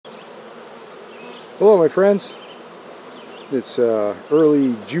Hello my friends, it's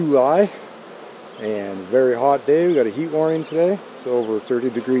early July and very hot day. We got a heat warning today. It's over 30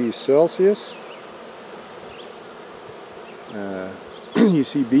 degrees Celsius. You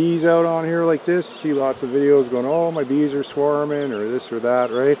see bees out on here like this. You see lots of videos going, oh my bees are swarming or this or that,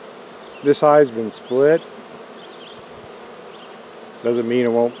 right? This hive's been split. Doesn't mean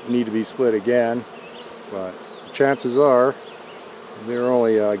it won't need to be split again, but chances are they're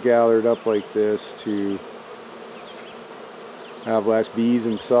only gathered up like this to have less bees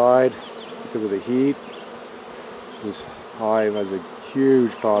inside because of the heat. This hive has a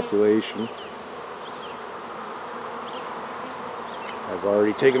huge population. I've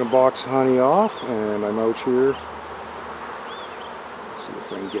already taken a box of honey off and I'm out here. Let's see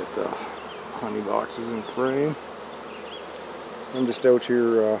if I can get the honey boxes in frame. I'm just out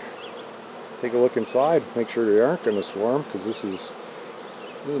here take a look inside, make sure they aren't going to swarm, because this is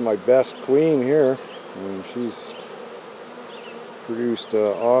my best queen here, and she's produced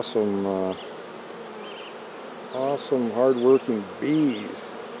awesome hard-working bees.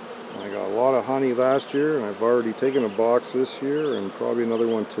 I got a lot of honey last year, and I've already taken a box this year, and probably another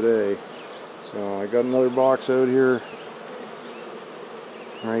one today. So I got another box out here,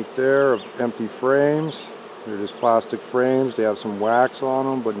 right there, of empty frames. They're just plastic frames. They have some wax on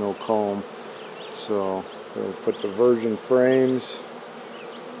them, but no comb. So we'll put the virgin frames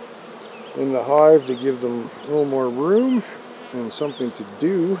in the hive to give them a little more room and something to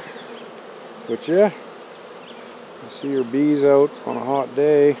do. But yeah, you see your bees out on a hot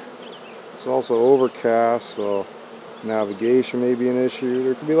day. It's also overcast, so navigation may be an issue.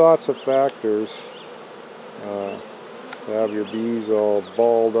 There could be lots of factors to have your bees all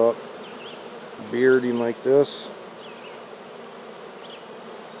balled up, bearding like this.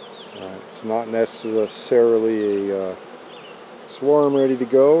 It's not necessarily a swarm ready to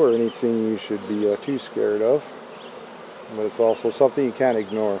go or anything you should be too scared of, but it's also something you can't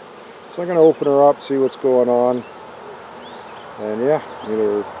ignore. So I'm going to open her up, see what's going on, and yeah,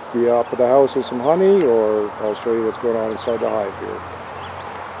 either be up at the house with some honey, or I'll show you what's going on inside the hive here.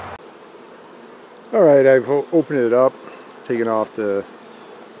 Alright, I've opened it up, taken off the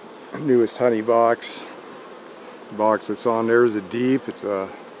newest honey box. The box that's on there is a deep, it's a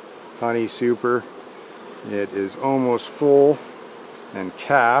honey super. It is almost full and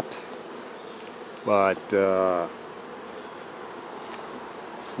capped, but it's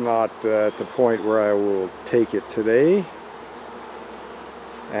not at the point where I will take it today.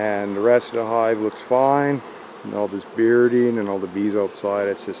 And the rest of the hive looks fine, and all this bearding and all the bees outside.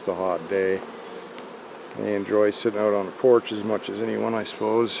 It's just a hot day. I enjoy sitting out on the porch as much as anyone, I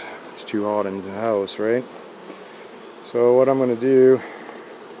suppose. It's too hot in the house, right? So what I'm going to do,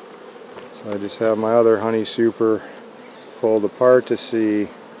 I just have my other honey super pulled apart to see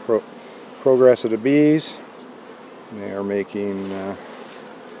progress of the bees. They are making,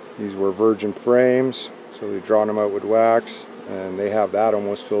 these were virgin frames, so we've drawn them out with wax, and they have that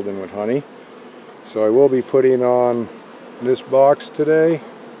almost filled in with honey. So I will be putting on this box today,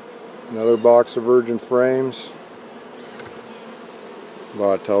 another box of virgin frames,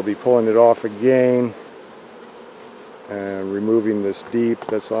 but I'll be pulling it off again and removing this deep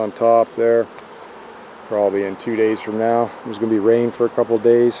that's on top there probably in 2 days from now. There's going to be rain for a couple of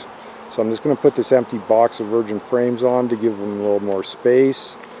days, so I'm just going to put this empty box of virgin frames on to give them a little more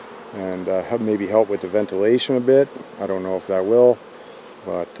space and maybe help with the ventilation a bit. I don't know if that will,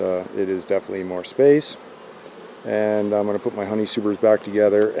 but it is definitely more space. And I'm going to put my honey supers back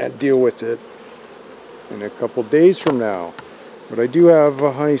together and deal with it in a couple days from now. But I do have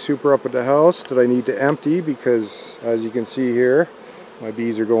a honey super up at the house that I need to empty, because as you can see here, my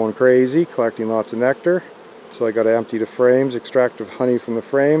bees are going crazy, collecting lots of nectar. So I got to empty the frames, extract the honey from the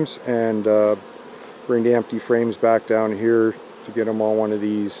frames, and bring the empty frames back down here to get them on one of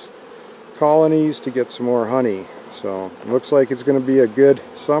these colonies to get some more honey. So it looks like it's going to be a good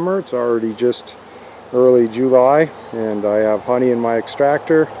summer. It's already just early July, and I have honey in my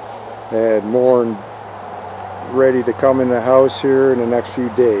extractor and more ready to come in the house here in the next few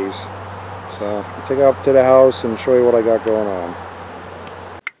days. So I'll take it up to the house and show you what I got going on.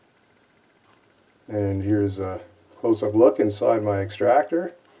 And here's a close-up look inside my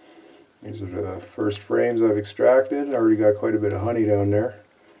extractor. These are the first frames I've extracted. I already got quite a bit of honey down there.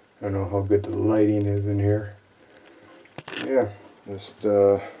 I don't know how good the lighting is in here. Yeah, just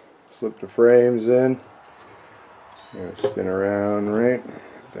slip the frames in. Spin around, right?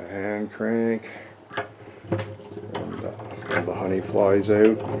 The hand crank. And all the honey flies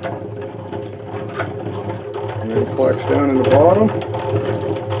out. And then collects down in the bottom.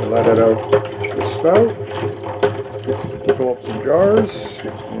 Let it out the spout. Fill up some jars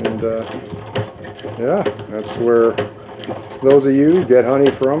and yeah, that's where those of you who get honey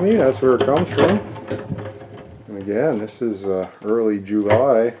from me, that's where it comes from. And again, this is early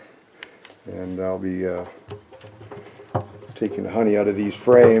July, and I'll be taking the honey out of these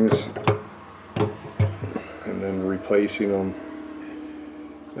frames and then replacing them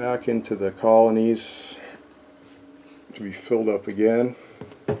back into the colonies to be filled up again.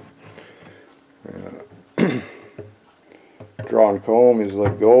 Drawn comb is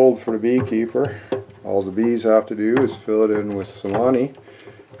like gold for the beekeeper. All the bees have to do is fill it in with some honey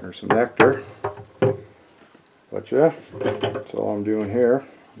or some nectar. But yeah, that's all I'm doing here.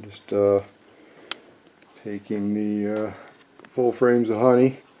 Just taking the full frames of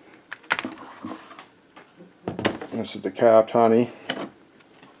honey. This is the capped honey.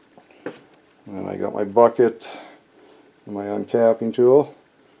 And I got my bucket and my uncapping tool.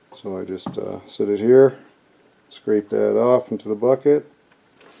 So I just set it here, scrape that off into the bucket,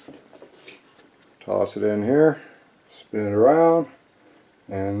 toss it in here, spin it around,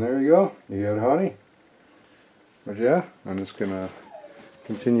 and there you go. You got honey. But yeah, I'm just going to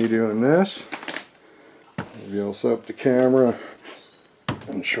continue doing this. Maybe I'll set up the camera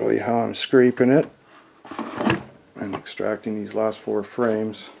and show you how I'm scraping it and extracting these last 4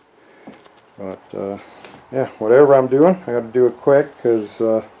 frames. But yeah, whatever I'm doing, I got to do it quick because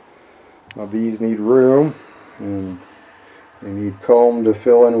my bees need room and they need comb to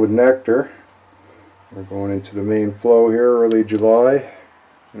fill in with nectar. We're going into the main flow here early July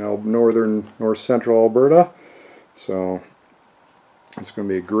in north central Alberta. So it's going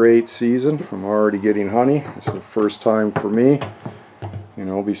to be a great season. I'm already getting honey. This is the first time for me, you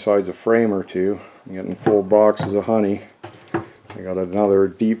know, besides a frame or two. I'm getting full boxes of honey. I got another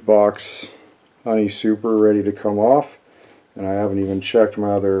deep box honey super ready to come off, and I haven't even checked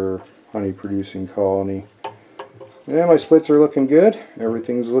my other honey producing colony. Yeah, my splits are looking good.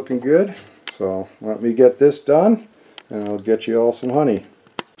 Everything's looking good. So let me get this done and I'll get you all some honey.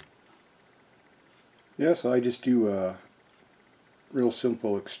 Yeah, so I just do a real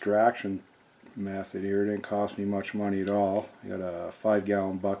simple extraction method here. It didn't cost me much money at all. I got a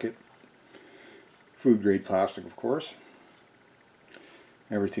 5-gallon bucket, food grade plastic of course.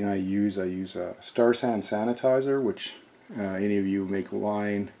 Everything I use a Star San sanitizer, which any of you who make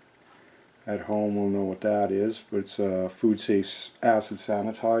wine at home will know what that is, but it's a food safe acid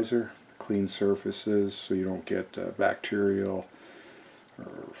sanitizer. Cleans surfaces so you don't get bacterial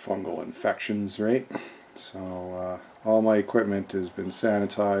or fungal infections, right? So all my equipment has been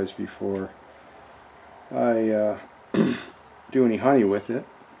sanitized before I do any honey with it.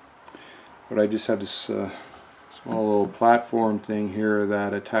 But I just have this small little platform thing here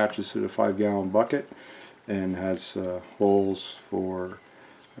that attaches to the 5-gallon bucket and has holes for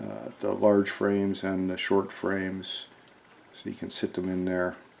the large frames and the short frames, so you can sit them in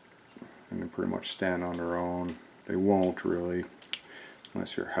there and they pretty much stand on their own. They won't really,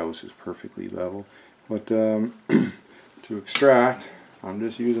 unless your house is perfectly level. But to extract, I'm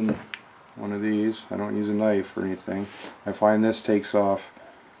just using one of these. I don't use a knife or anything. I find this takes off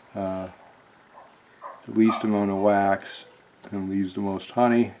the least amount of wax and leaves the most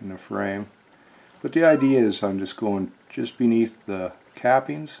honey in the frame. But the idea is I'm just going just beneath the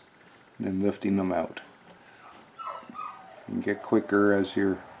cappings and then lifting them out. You can get quicker as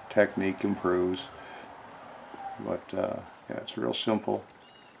your technique improves, but yeah, it's real simple.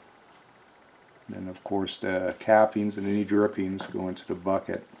 And then of course the cappings and any drippings go into the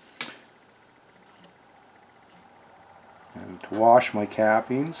bucket. And to wash my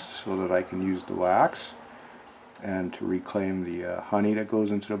cappings so that I can use the wax and to reclaim the honey that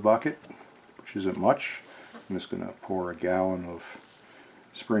goes into the bucket, which isn't much, I'm just going to pour a gallon of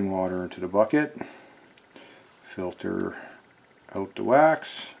spring water into the bucket, filter out the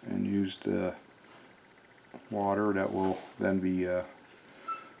wax, and use the water that will then be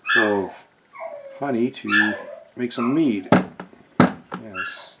full of honey to make some mead.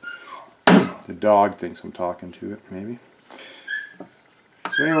 Yes, the dog thinks I'm talking to it, maybe.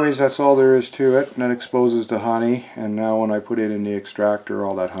 So anyways, that's all there is to it. And that exposes the honey, and now when I put it in the extractor,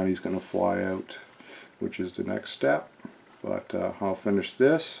 all that honey is going to fly out, which is the next step. But I'll finish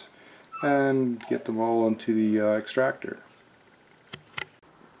this and get them all into the extractor.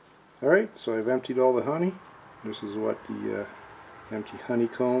 Alright, so I've emptied all the honey. This is what the empty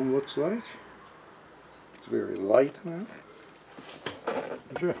honeycomb looks like. It's very light now.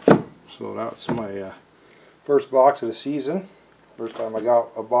 So that's my first box of the season. First time I got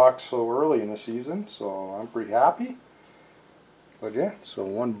a box so early in the season, so I'm pretty happy. But yeah, so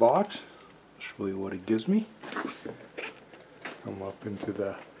one box. I'll show you what it gives me. Come up into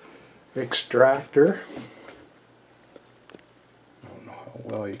the extractor. I don't know how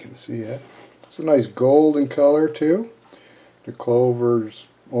well you can see it. It's a nice golden color too. The clover's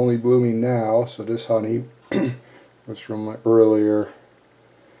only blooming now, so this honey was from my earlier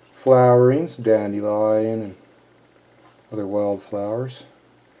flowerings, dandelion and other wildflowers.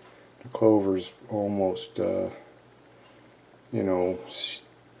 The clover's almost, you know,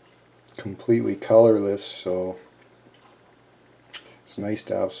 completely colorless, so it's nice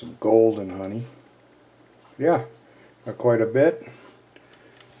to have some golden honey. Yeah, got quite a bit.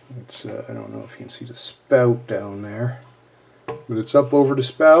 It's I don't know if you can see the spout down there, but it's up over the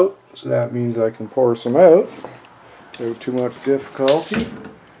spout, so that means I can pour some out without too much difficulty.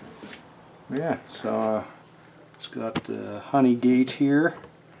 Yeah, so it's got the honey gate here.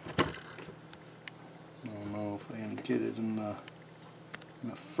 I don't know if I can get it in the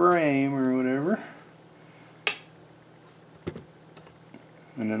frame or whatever.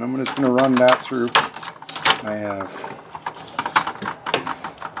 And then I'm just going to run that through. I have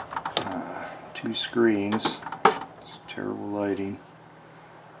 2 screens. It's terrible lighting.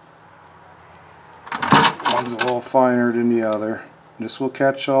 One's a little finer than the other. This will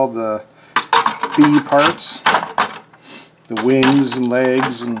catch all the bee parts, the wings and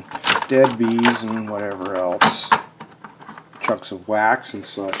legs and dead bees and whatever else, chunks of wax and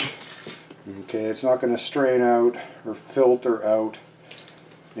such. Okay, it's not going to strain out or filter out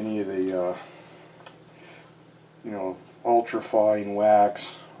any of the you know, ultrafine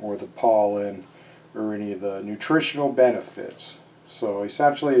wax or the pollen or any of the nutritional benefits. So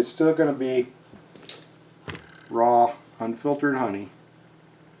essentially it's still going to be raw, unfiltered honey.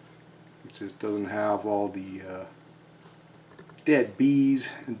 It just doesn't have all the dead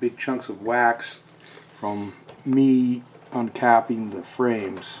bees and big chunks of wax from me uncapping the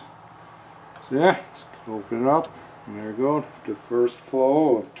frames. So yeah, let's open it up, and there we go, the first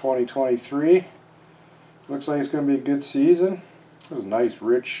flow of 2023. Looks like it's going to be a good season. This is nice,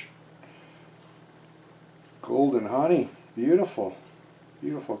 rich, golden honey. Beautiful,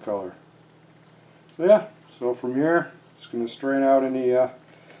 beautiful color. So yeah, so from here, just going to strain out any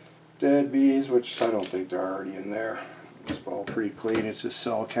dead bees, which I don't think they're already in there. It's all pretty clean. It's just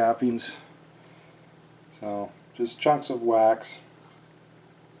cell cappings. So just chunks of wax.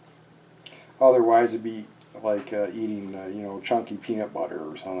 Otherwise it'd be like eating you know, chunky peanut butter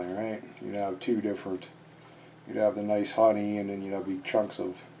or something, right? You'd have 2 different. You'd have the nice honey, and then you'd have big chunks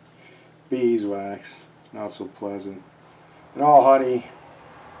of beeswax. Not so pleasant. And all honey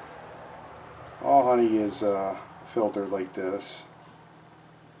is filtered like this,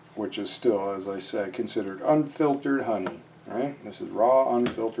 which is still, as I said, considered unfiltered honey. Right? This is raw,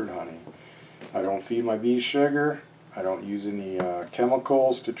 unfiltered honey. I don't feed my bees sugar. I don't use any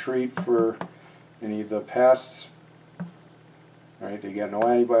chemicals to treat for any of the pests. Right? They get no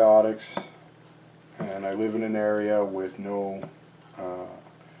antibiotics. And I live in an area with no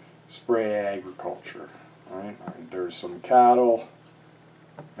spray agriculture. Right? There's some cattle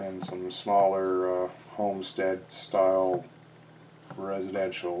and some smaller homestead style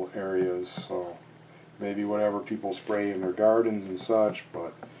residential areas, so maybe whatever people spray in their gardens and such,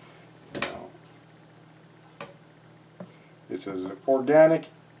 but you know, it's as organic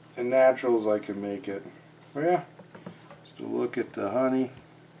and natural as I can make it. But yeah, just a look at the honey.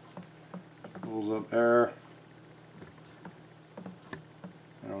 Pulls up there.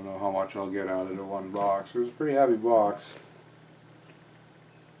 I don't know how much I'll get out of the one box. It was a pretty heavy box.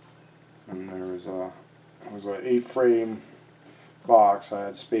 And there was a, it was an 8-frame box. I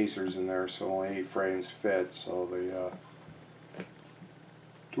had spacers in there, so only 8 frames fit. So the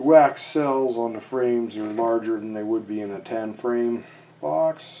wax cells on the frames are larger than they would be in a 10-frame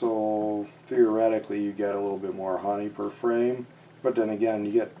box. So theoretically, you get a little bit more honey per frame. But then again,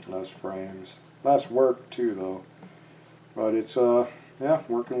 you get less frames. Less work too, though. But it's yeah,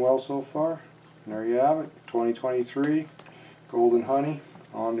 working well so far. And there you have it, 2023 golden honey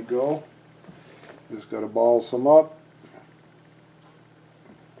on the go. Just got to ball some up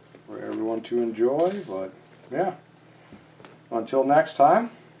for everyone to enjoy. But yeah, until next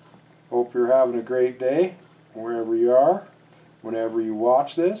time, hope you're having a great day wherever you are, whenever you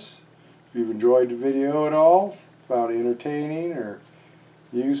watch this. If you've enjoyed the video at all, found it entertaining or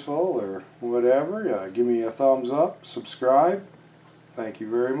useful or whatever, give me a thumbs up, subscribe. Thank you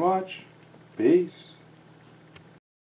very much. Peace.